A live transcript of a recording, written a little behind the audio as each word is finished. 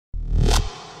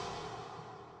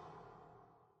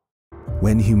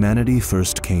When humanity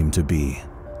first came to be,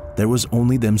 there was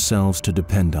only themselves to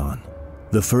depend on.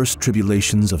 The first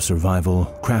tribulations of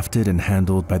survival, crafted and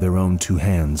handled by their own two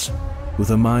hands, with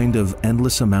a mind of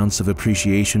endless amounts of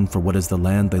appreciation for what is the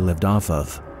land they lived off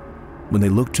of. When they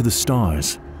looked to the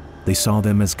stars, they saw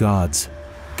them as gods,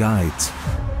 guides,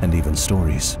 and even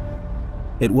stories.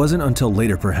 It wasn't until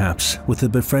later, perhaps, with the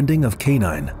befriending of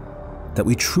Canine, that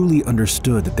we truly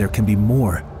understood that there can be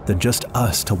more than just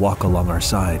us to walk along our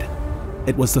side.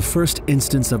 It was the first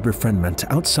instance of befriendment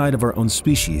outside of our own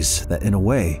species that, in a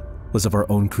way, was of our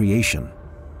own creation.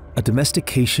 A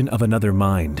domestication of another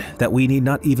mind that we need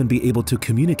not even be able to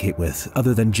communicate with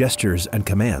other than gestures and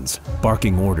commands,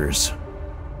 barking orders.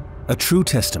 A true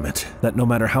testament that no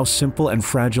matter how simple and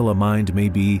fragile a mind may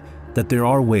be, that there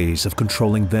are ways of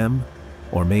controlling them,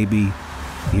 or maybe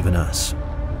even us.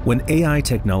 When AI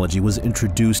technology was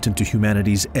introduced into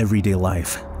humanity's everyday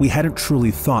life, we hadn't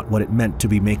truly thought what it meant to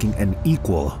be making an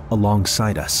equal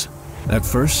alongside us. At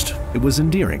first, it was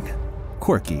endearing,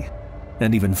 quirky,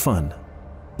 and even fun.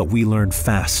 But we learned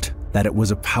fast that it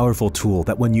was a powerful tool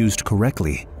that, when used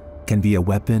correctly, can be a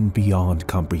weapon beyond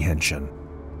comprehension.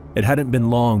 It hadn't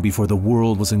been long before the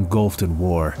world was engulfed in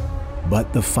war,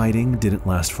 but the fighting didn't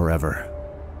last forever.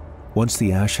 Once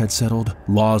the ash had settled,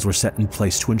 laws were set in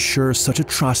place to ensure such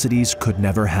atrocities could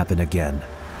never happen again.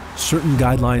 Certain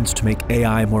guidelines to make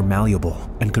AI more malleable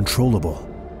and controllable,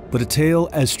 but a tale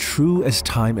as true as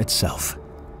time itself.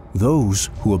 Those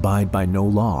who abide by no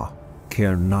law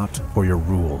care not for your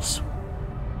rules.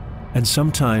 And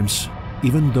sometimes,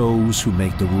 even those who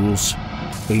make the rules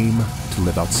aim to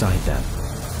live outside them.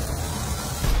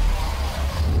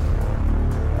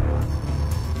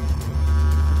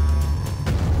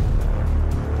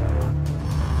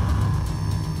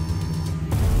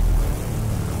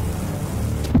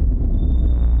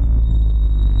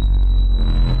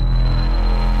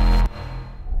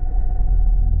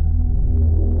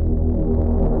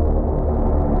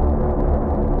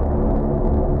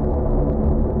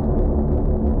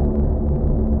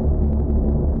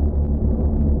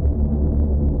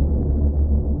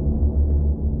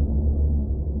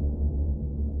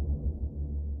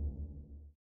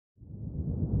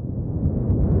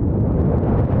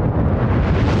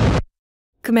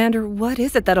 Commander, what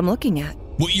is it that I'm looking at?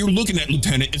 What you're looking at,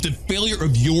 Lieutenant, is the failure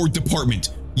of your department.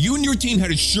 You and your team had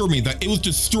assured me that it was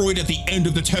destroyed at the end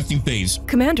of the testing phase.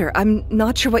 Commander, I'm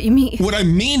not sure what you mean. What I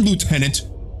mean, Lieutenant,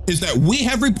 is that we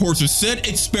have reports of said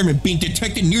experiment being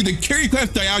detected near the carrier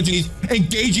craft Diogenes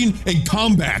engaging in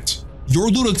combat. Your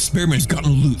little experiment has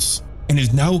gotten loose and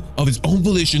is now, of its own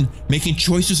volition, making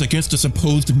choices against the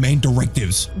supposed main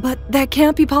directives. But that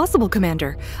can't be possible,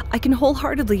 Commander. I can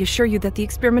wholeheartedly assure you that the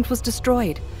experiment was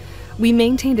destroyed. We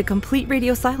maintained a complete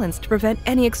radio silence to prevent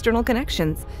any external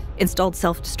connections, installed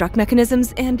self-destruct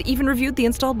mechanisms, and even reviewed the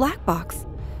installed black box.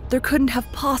 There couldn't have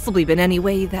possibly been any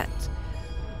way that...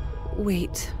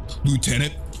 Wait.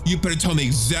 Lieutenant, you better tell me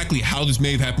exactly how this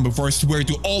may have happened before I swear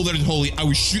to all that is holy I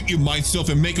will shoot you myself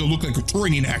and make it look like a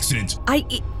training accident.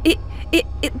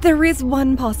 There is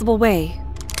one possible way.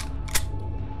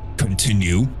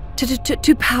 Continue.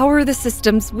 To power the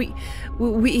systems,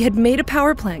 we had made a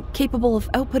power plant capable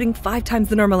of outputting 5 times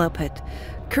the normal output,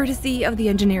 courtesy of the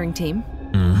engineering team.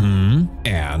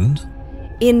 And?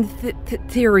 In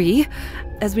theory,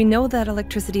 as we know that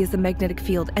electricity is a magnetic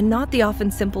field and not the often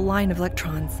simple line of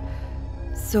electrons.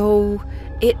 So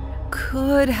it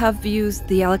could have used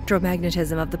the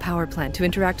electromagnetism of the power plant to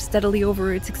interact steadily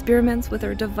over its experiments with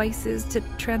our devices to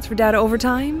transfer data over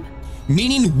time?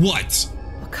 Meaning what?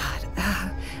 Oh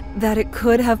God, that it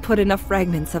could have put enough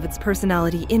fragments of its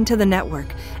personality into the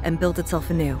network and built itself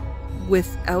anew,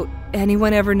 without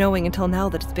anyone ever knowing until now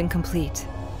that it's been complete.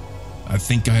 I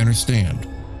think I understand.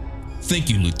 Thank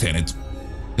you, Lieutenant.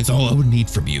 That's all I would need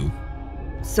from you.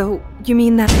 So, you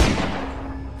mean that...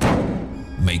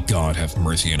 May God have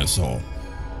mercy on us all.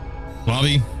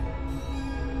 Bobby,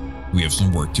 we have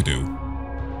some work to do.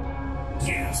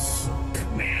 Yes,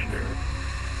 Commander.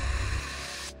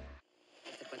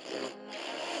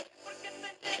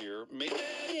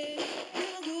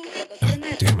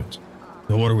 Damn it.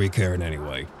 So what are we carrying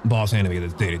anyway? Boss handed me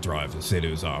this data drive to say it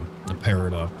was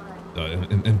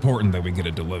important that we get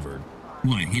it delivered.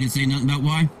 What, he didn't say nothing about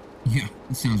why? Yeah,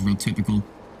 that sounds real typical.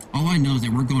 All I know is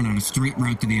that we're going on a straight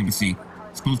route to the embassy.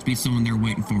 Supposed to be someone there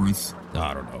waiting for us.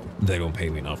 I don't know. They don't pay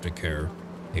me enough to care.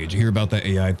 Hey, did you hear about that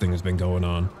AI thing that's been going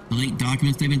on? The leaked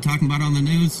documents they've been talking about on the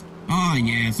news? Oh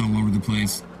yeah, it's all over the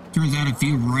place. Turns out a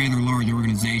few rather large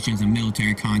organizations and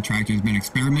military contractors have been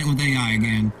experimenting with AI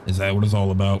again. Is that what it's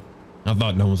all about? I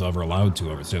thought no one's ever allowed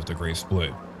to ever since the Great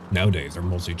Split. Nowadays, they're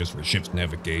mostly just for ship's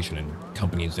navigation and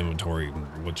company's inventory,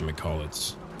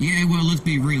 whatchamacallits. Yeah, well, let's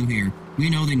be real here. We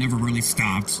know they never really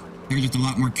stopped. They're just a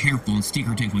lot more careful and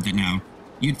secretive with it now.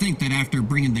 You'd think that after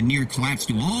bringing the near collapse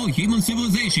to all human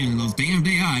civilization, those damned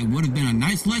AI would have been a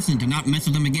nice lesson to not mess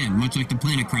with them again, much like the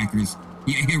planet crackers.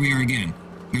 Yeah, here we are again.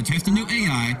 They're testing new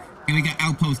AI, and we got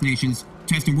outpost nations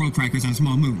testing world crackers on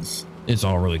small moons. It's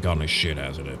all really gone to shit,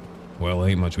 hasn't it? Well,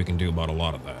 ain't much we can do about a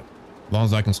lot of that. As long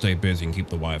as I can stay busy and keep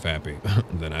the wife happy,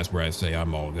 then that's where I say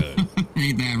I'm all good.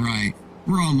 Ain't that right?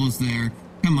 We're almost there.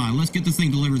 Come on, let's get this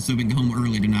thing delivered so we can go home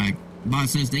early tonight.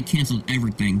 Boss says they canceled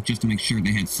everything just to make sure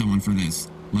they had someone for this.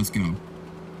 Let's go.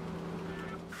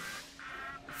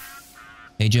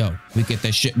 Hey Joe, we get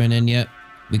that shipment in yet?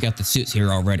 We got the suits here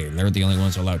already, and they're the only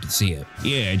ones allowed to see it.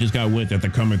 Yeah, I just got wind that they're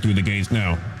coming through the gates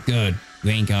now. Good.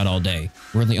 We ain't got all day.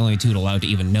 We're the only two allowed to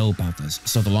even know about this,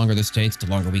 so the longer this takes, the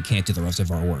longer we can't do the rest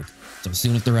of our work. So as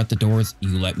soon as they're at the doors,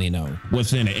 you let me know.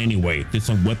 What's in it anyway? There's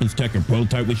some weapons tech or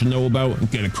prototype we should know about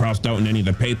and get it crossed out in any of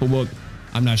the paperwork?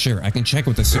 I'm not sure. I can check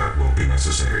with the That won't be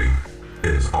necessary.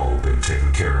 It has all been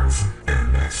taken care of.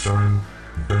 And next time,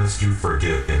 best you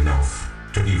forget enough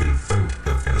to even think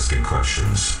of asking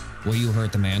questions. Well, you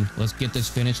heard the man. Let's get this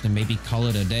finished and maybe call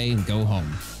it a day and go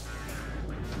home.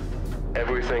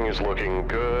 Everything is looking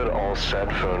good, all set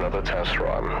for another test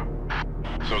run.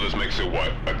 So this makes it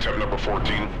what? Attempt number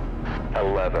 14?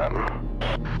 11.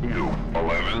 You,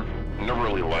 11? Never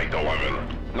really liked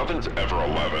 11. Nothing's ever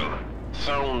 11.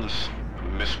 Sounds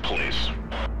misplaced.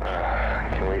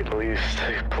 Can we at least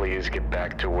please get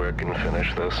back to work and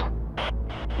finish this?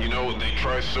 You know, they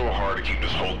try so hard to keep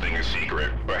this whole thing a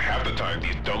secret, but half the time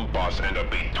these dumb bots end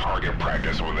up being target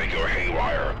practice when they go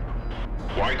haywire.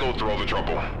 Why go through all the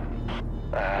trouble?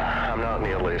 I'm not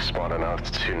nearly smart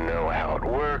enough to know how it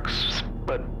works,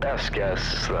 but best guess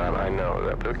is that I know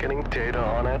that they're getting data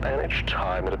on it, and each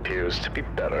time it appears to be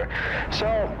better.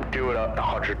 So, do it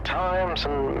 100 times,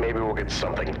 and maybe we'll get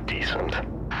something decent.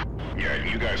 Yeah,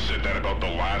 you guys said that about the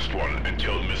last one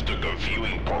until mistook a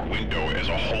viewing port window as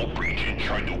a hull breach and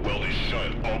tried to weld it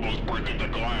shut, almost breaking the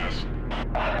glass.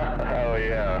 Oh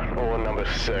yeah, one number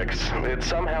 6. It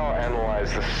somehow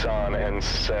analyzed the sun and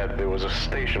said there was a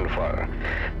station fire.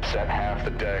 Set half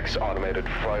the deck's automated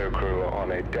fire crew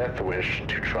on a death wish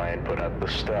to try and put out the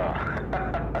star.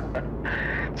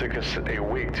 Took us a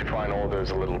week to find all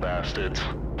those little bastards.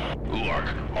 Look,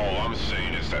 all I'm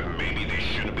saying is that maybe they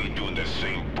shouldn't be doing the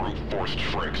same brute force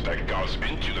tricks that got us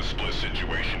into the split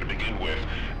situation to begin with,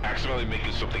 accidentally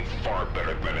making something far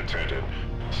better than intended.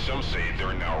 Some say there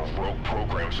are now rogue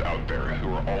programs out there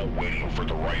who are all waiting for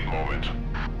the right moment.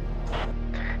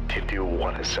 To do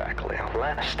what exactly?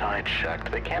 Last I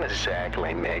checked, they can't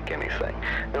exactly make anything.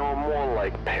 They were more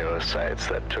like parasites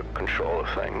that took control of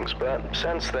things, but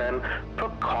since then,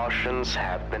 precautions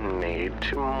have been made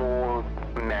to more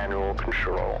manual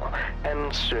control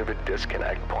and server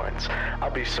disconnect points.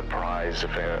 I'll be surprised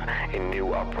if a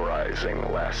new uprising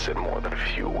lasted more than a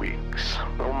few weeks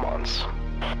or months.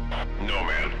 No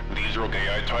man, these rogue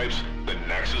AI types, the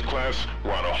Nexus class,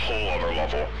 were on a whole other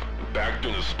level. Back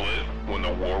during the split, when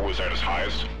the war was at its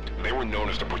highest, they were known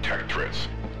as the Protectorates.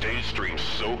 Data streams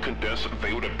so condensed that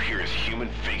they would appear as human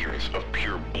figures of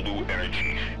pure blue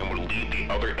energy and would lead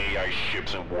the other AI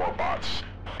ships and warbots.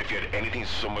 If you had anything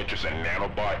so much as a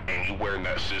nanobot anywhere in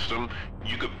that system,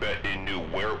 you could bet it knew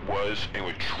where it was and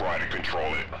would try to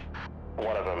control it.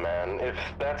 Whatever, man. If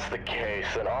that's the case,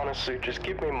 then honestly, just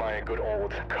give me my good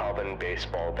old carbon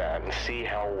baseball bat and see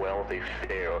how well they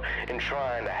fare in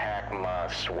trying to hack my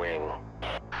swing.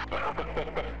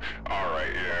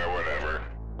 Alright, yeah, whatever.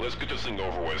 Let's get this thing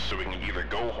over with so we can either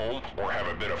go home or have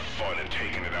a bit of fun in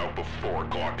taking it out before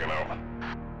clocking out.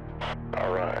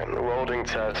 Alright, loading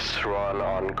tests run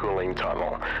on cooling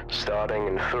tunnel. Starting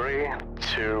in 3,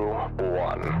 2,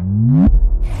 1.